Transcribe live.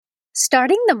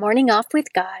Starting the morning off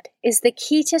with God is the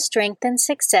key to strength and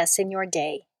success in your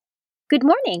day. Good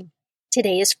morning.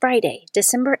 Today is Friday,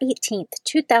 December 18th,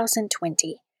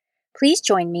 2020. Please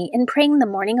join me in praying the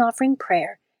morning offering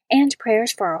prayer and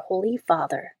prayers for our Holy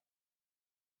Father.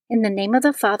 In the name of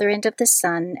the Father, and of the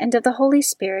Son, and of the Holy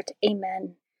Spirit,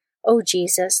 Amen. O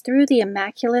Jesus, through the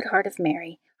Immaculate Heart of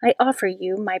Mary, I offer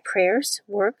you my prayers,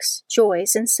 works,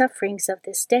 joys, and sufferings of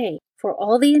this day for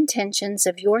all the intentions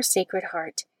of your Sacred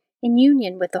Heart, in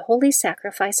union with the holy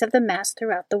sacrifice of the Mass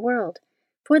throughout the world,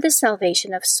 for the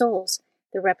salvation of souls,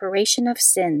 the reparation of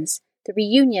sins, the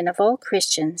reunion of all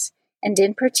Christians, and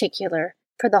in particular,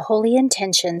 for the holy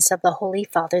intentions of the Holy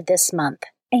Father this month.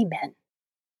 Amen.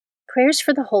 Prayers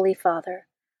for the Holy Father.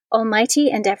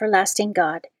 Almighty and everlasting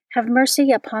God, have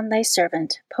mercy upon thy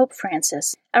servant, Pope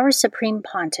Francis, our Supreme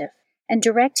Pontiff, and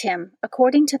direct him,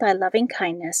 according to thy loving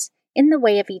kindness, in the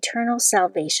way of eternal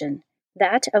salvation,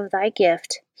 that of thy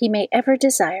gift he may ever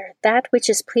desire that which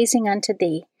is pleasing unto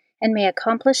thee, and may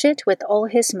accomplish it with all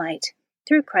his might.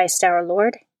 Through Christ our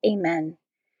Lord. Amen.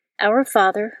 Our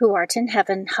Father, who art in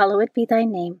heaven, hallowed be thy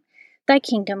name. Thy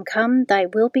kingdom come, thy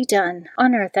will be done,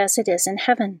 on earth as it is in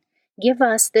heaven. Give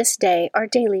us this day our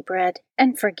daily bread,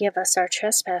 and forgive us our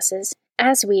trespasses,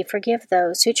 as we forgive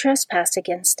those who trespass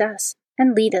against us.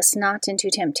 And lead us not into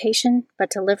temptation,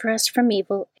 but deliver us from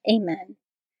evil. Amen.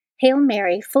 Hail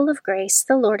Mary, full of grace,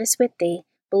 the Lord is with thee.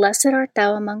 Blessed art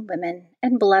thou among women,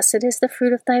 and blessed is the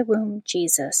fruit of thy womb,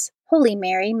 Jesus. Holy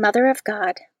Mary, Mother of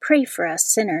God, pray for us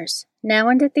sinners, now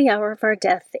and at the hour of our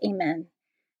death. Amen.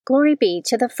 Glory be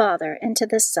to the Father, and to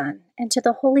the Son, and to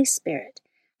the Holy Spirit,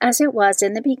 as it was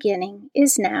in the beginning,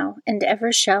 is now, and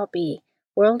ever shall be,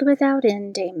 world without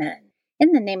end. Amen.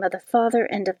 In the name of the Father,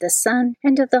 and of the Son,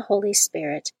 and of the Holy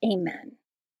Spirit. Amen.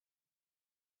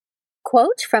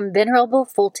 Quote from Venerable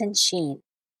Fulton Sheen.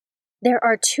 There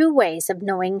are two ways of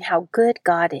knowing how good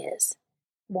God is.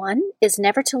 One is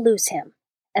never to lose him,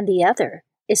 and the other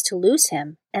is to lose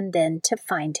him and then to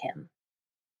find him.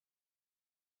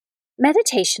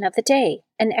 Meditation of the Day,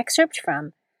 an excerpt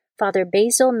from Father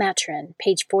Basil Maturin,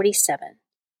 page 47.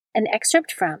 An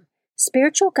excerpt from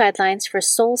Spiritual Guidelines for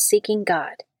Soul-Seeking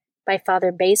God, by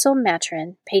Father Basil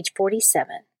Maturin, page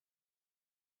 47.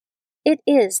 It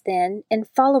is, then, in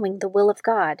following the will of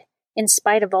God, in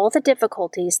spite of all the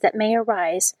difficulties that may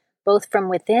arise, both from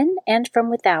within and from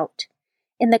without,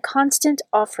 in the constant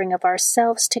offering of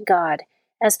ourselves to God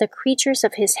as the creatures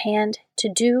of His hand to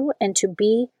do and to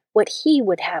be what He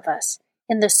would have us,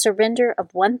 in the surrender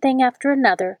of one thing after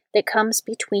another that comes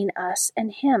between us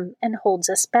and Him and holds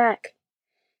us back.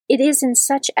 It is in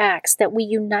such acts that we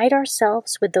unite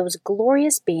ourselves with those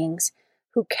glorious beings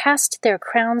who cast their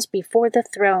crowns before the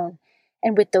throne,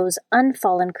 and with those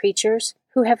unfallen creatures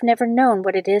who have never known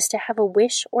what it is to have a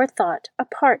wish or thought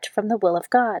apart from the will of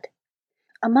God.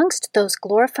 Amongst those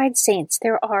glorified saints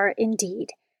there are, indeed,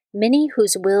 many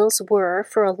whose wills were,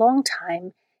 for a long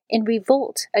time, in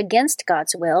revolt against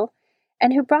God's will,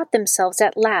 and who brought themselves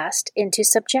at last into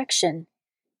subjection.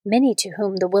 Many to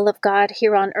whom the will of God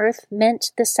here on earth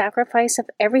meant the sacrifice of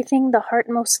everything the heart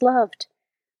most loved.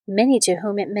 Many to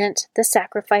whom it meant the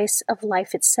sacrifice of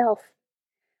life itself.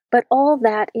 But all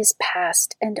that is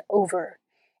past and over,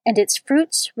 and its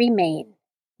fruits remain,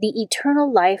 the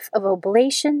eternal life of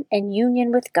oblation and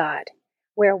union with God,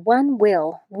 where one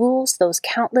will rules those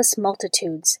countless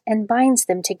multitudes and binds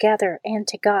them together and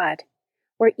to God,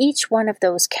 where each one of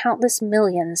those countless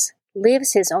millions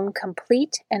lives his own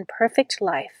complete and perfect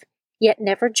life, yet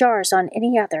never jars on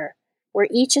any other, where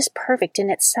each is perfect in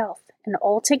itself, and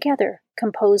all together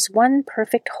compose one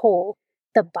perfect whole,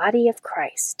 the body of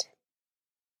Christ.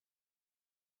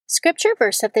 Scripture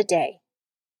verse of the day.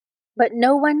 But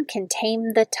no one can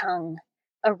tame the tongue,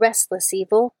 a restless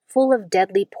evil full of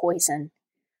deadly poison.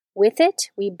 With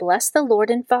it we bless the Lord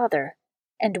and Father,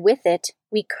 and with it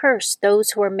we curse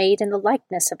those who are made in the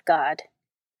likeness of God.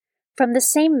 From the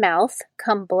same mouth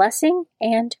come blessing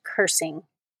and cursing.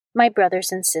 My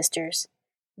brothers and sisters,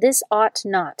 this ought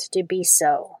not to be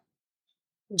so.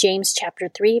 James chapter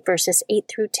 3, verses 8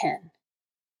 through 10.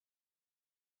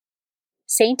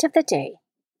 Saint of the Day.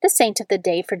 The saint of the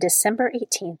day for December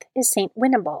 18th is Saint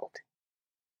Winibald.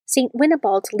 Saint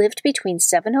Winibald lived between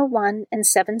 701 and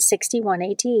 761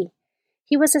 A.D.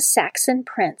 He was a Saxon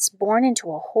prince born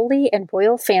into a holy and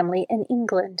royal family in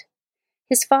England.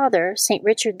 His father, Saint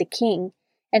Richard the King,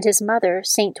 and his mother,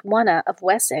 Saint Juana of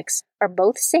Wessex, are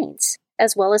both saints,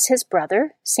 as well as his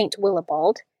brother, Saint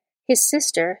Willibald, his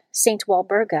sister, Saint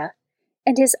Walburga,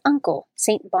 and his uncle,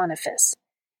 Saint Boniface.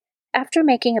 After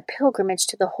making a pilgrimage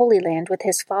to the Holy Land with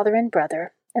his father and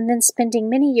brother, and then spending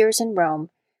many years in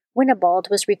Rome, Winibald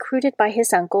was recruited by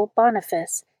his uncle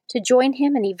Boniface to join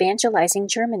him in evangelizing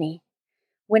Germany.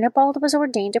 Winibald was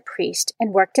ordained a priest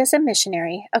and worked as a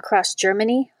missionary across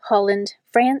Germany, Holland,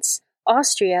 France,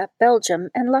 Austria, Belgium,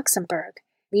 and Luxembourg,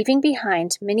 leaving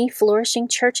behind many flourishing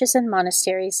churches and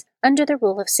monasteries under the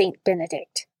rule of Saint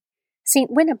Benedict. Saint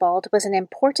Winibald was an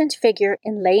important figure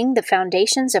in laying the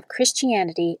foundations of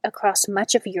Christianity across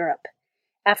much of Europe.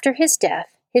 After his death,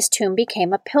 his tomb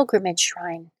became a pilgrimage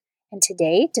shrine, and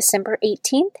today, December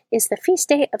 18th, is the feast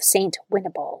day of Saint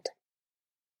Winibald.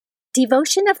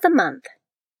 Devotion of the Month.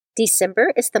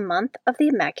 December is the month of the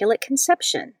Immaculate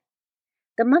Conception.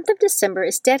 The month of December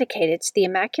is dedicated to the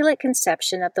Immaculate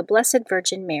Conception of the Blessed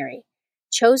Virgin Mary,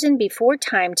 chosen before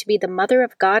time to be the Mother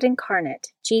of God incarnate,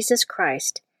 Jesus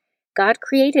Christ. God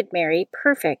created Mary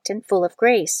perfect and full of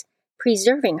grace,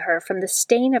 preserving her from the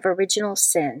stain of original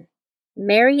sin.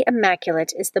 Mary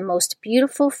Immaculate is the most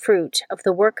beautiful fruit of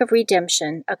the work of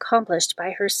redemption accomplished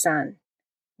by her Son,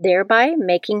 thereby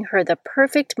making her the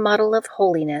perfect model of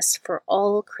holiness for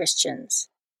all Christians.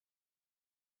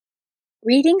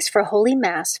 Readings for Holy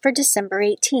Mass for December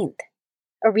 18th.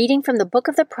 A reading from the book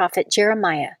of the prophet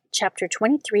Jeremiah, chapter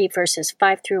 23, verses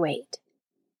 5 through 8.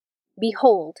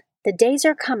 Behold, the days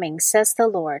are coming, says the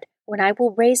Lord, when I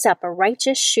will raise up a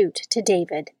righteous shoot to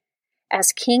David.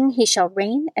 As king he shall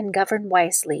reign and govern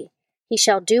wisely. He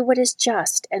shall do what is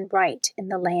just and right in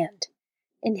the land.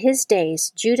 In his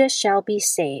days Judah shall be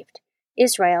saved.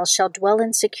 Israel shall dwell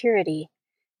in security.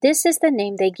 This is the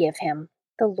name they give him,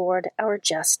 the Lord our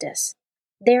justice.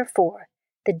 Therefore,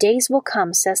 the days will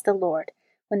come, says the Lord,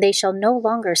 when they shall no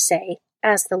longer say,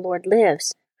 As the Lord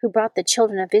lives, who brought the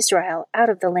children of Israel out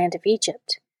of the land of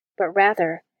Egypt, but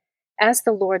rather, As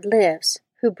the Lord lives,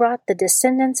 who brought the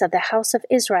descendants of the house of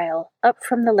Israel up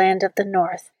from the land of the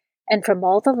north, and from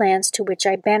all the lands to which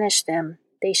I banished them,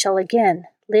 they shall again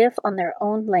live on their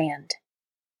own land.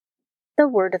 The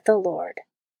Word of the Lord.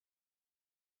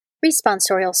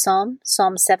 Responsorial Psalm,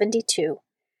 Psalm 72.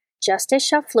 Justice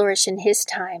shall flourish in his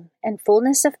time, and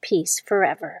fullness of peace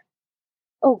forever.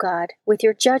 O God, with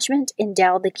your judgment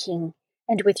endow the king,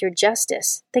 and with your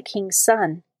justice the king's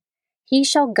son. He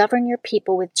shall govern your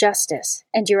people with justice,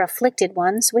 and your afflicted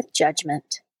ones with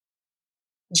judgment.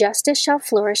 Justice shall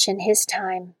flourish in his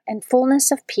time, and fullness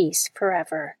of peace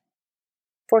forever.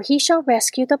 For he shall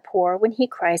rescue the poor when he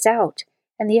cries out,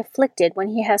 and the afflicted when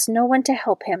he has no one to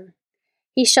help him.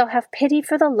 He shall have pity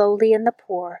for the lowly and the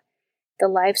poor. The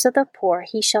lives of the poor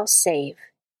he shall save.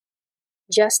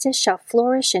 Justice shall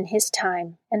flourish in his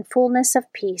time, and fullness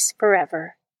of peace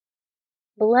forever.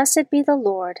 Blessed be the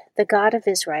Lord, the God of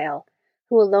Israel,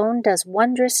 who alone does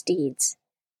wondrous deeds,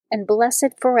 and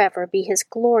blessed forever be his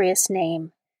glorious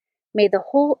name. May the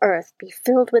whole earth be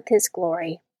filled with his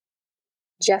glory.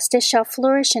 Justice shall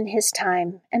flourish in his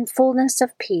time, and fullness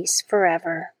of peace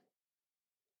forever.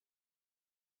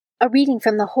 A reading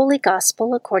from the Holy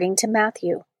Gospel according to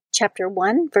Matthew, chapter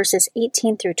 1, verses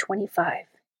 18 through 25.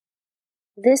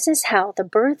 This is how the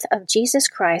birth of Jesus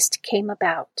Christ came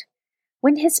about.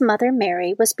 When his mother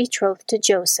Mary was betrothed to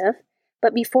Joseph,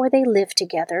 but before they lived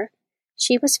together,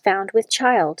 she was found with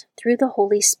child through the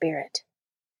Holy Spirit.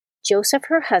 Joseph,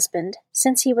 her husband,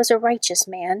 since he was a righteous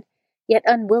man, yet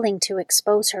unwilling to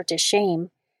expose her to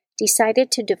shame, decided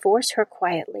to divorce her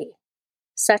quietly.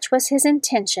 Such was his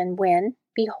intention when,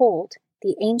 behold,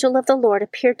 the angel of the Lord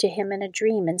appeared to him in a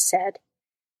dream and said,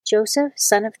 Joseph,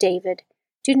 son of David,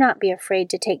 do not be afraid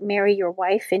to take Mary your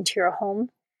wife into your home,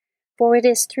 for it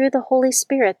is through the Holy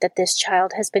Spirit that this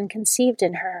child has been conceived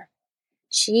in her.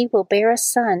 She will bear a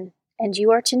son, and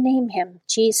you are to name him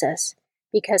Jesus,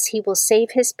 because he will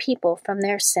save his people from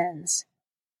their sins.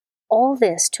 All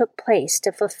this took place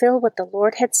to fulfill what the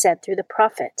Lord had said through the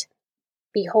prophet.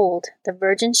 Behold, the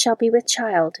virgin shall be with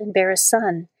child and bear a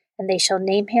son, and they shall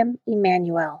name him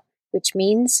Emmanuel, which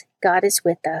means God is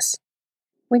with us.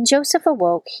 When Joseph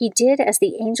awoke, he did as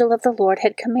the angel of the Lord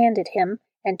had commanded him,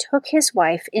 and took his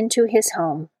wife into his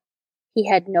home. He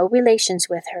had no relations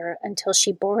with her until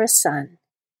she bore a son,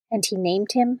 and he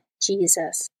named him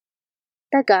Jesus.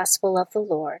 The Gospel of the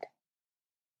Lord.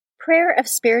 Prayer of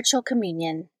Spiritual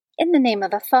Communion. In the name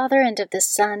of the Father, and of the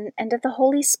Son, and of the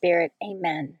Holy Spirit.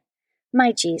 Amen.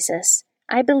 My Jesus,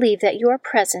 I believe that you are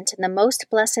present in the most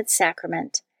blessed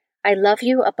sacrament. I love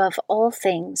you above all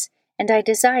things, and I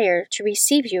desire to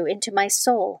receive you into my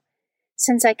soul.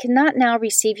 Since I cannot now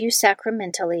receive you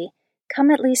sacramentally,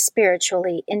 come at least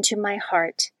spiritually into my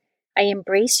heart. I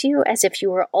embrace you as if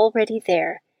you were already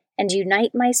there, and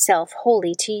unite myself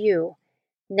wholly to you.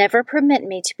 Never permit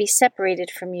me to be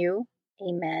separated from you.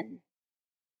 Amen.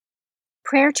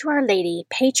 Prayer to Our Lady,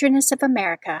 Patroness of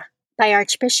America, by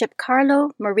Archbishop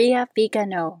Carlo Maria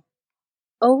Vigano.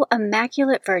 O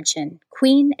Immaculate Virgin,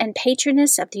 Queen and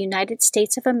Patroness of the United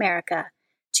States of America,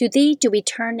 to Thee do we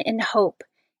turn in hope,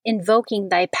 invoking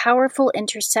Thy powerful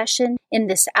intercession in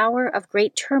this hour of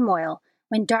great turmoil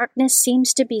when darkness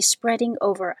seems to be spreading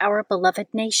over our beloved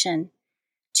nation.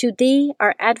 To Thee,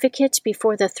 our Advocate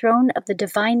before the throne of the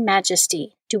Divine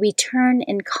Majesty, do we turn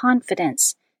in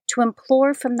confidence to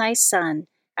implore from Thy Son,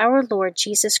 our Lord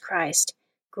Jesus Christ,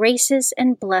 graces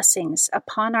and blessings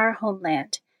upon our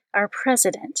homeland, our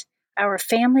President, our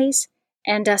families,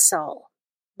 and us all.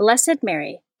 Blessed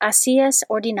Mary, Acies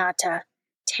Ordinata,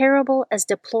 terrible as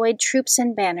deployed troops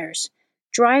and banners,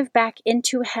 drive back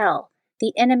into hell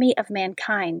the enemy of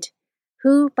mankind,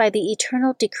 who, by the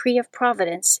eternal decree of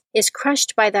Providence, is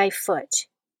crushed by Thy foot.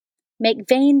 Make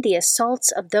vain the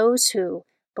assaults of those who,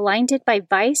 blinded by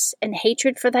vice and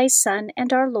hatred for Thy Son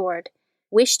and our Lord,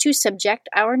 wish to subject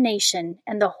our nation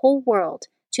and the whole world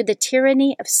to the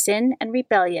tyranny of sin and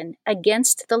rebellion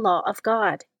against the law of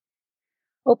God.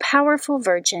 O powerful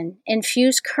Virgin,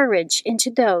 infuse courage into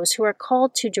those who are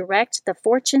called to direct the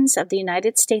fortunes of the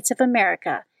United States of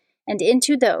America, and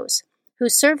into those who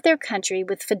serve their country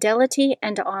with fidelity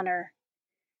and honor.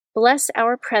 Bless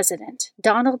our President,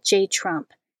 Donald J.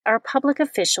 Trump, our public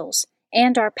officials,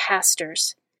 and our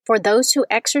pastors, for those who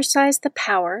exercise the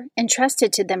power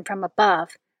entrusted to them from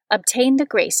above obtain the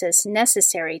graces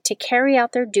necessary to carry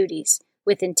out their duties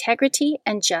with integrity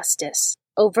and justice.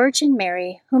 O Virgin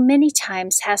Mary, who many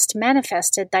times hast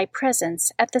manifested Thy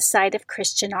presence at the side of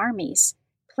Christian armies,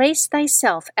 place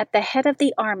Thyself at the head of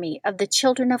the army of the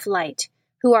children of light,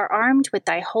 who are armed with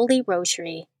Thy holy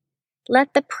rosary.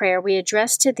 Let the prayer we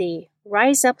address to Thee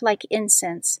rise up like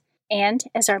incense, and,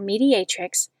 as our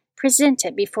mediatrix, present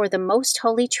it before the Most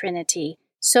Holy Trinity,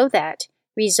 so that,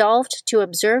 resolved to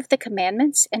observe the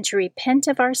commandments and to repent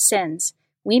of our sins,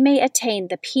 we may attain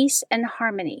the peace and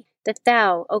harmony that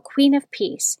Thou, O Queen of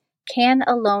Peace, can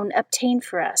alone obtain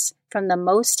for us from the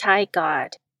Most High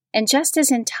God. And just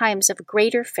as in times of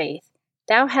greater faith,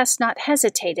 Thou hast not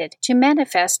hesitated to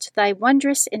manifest Thy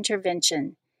wondrous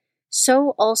intervention,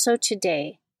 so also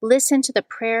today listen to the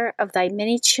prayer of Thy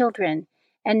many children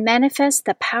and manifest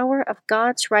the power of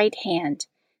God's right hand,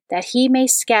 that He may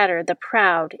scatter the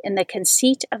proud in the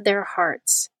conceit of their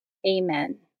hearts.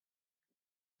 Amen.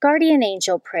 Guardian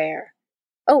Angel Prayer.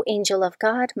 O angel of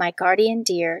God, my guardian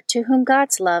dear, to whom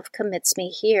God's love commits me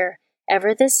here,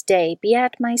 ever this day be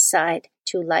at my side,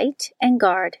 to light and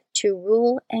guard, to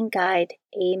rule and guide.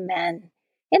 Amen.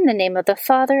 In the name of the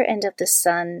Father, and of the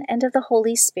Son, and of the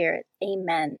Holy Spirit.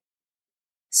 Amen.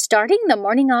 Starting the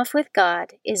morning off with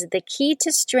God is the key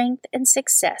to strength and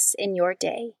success in your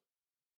day.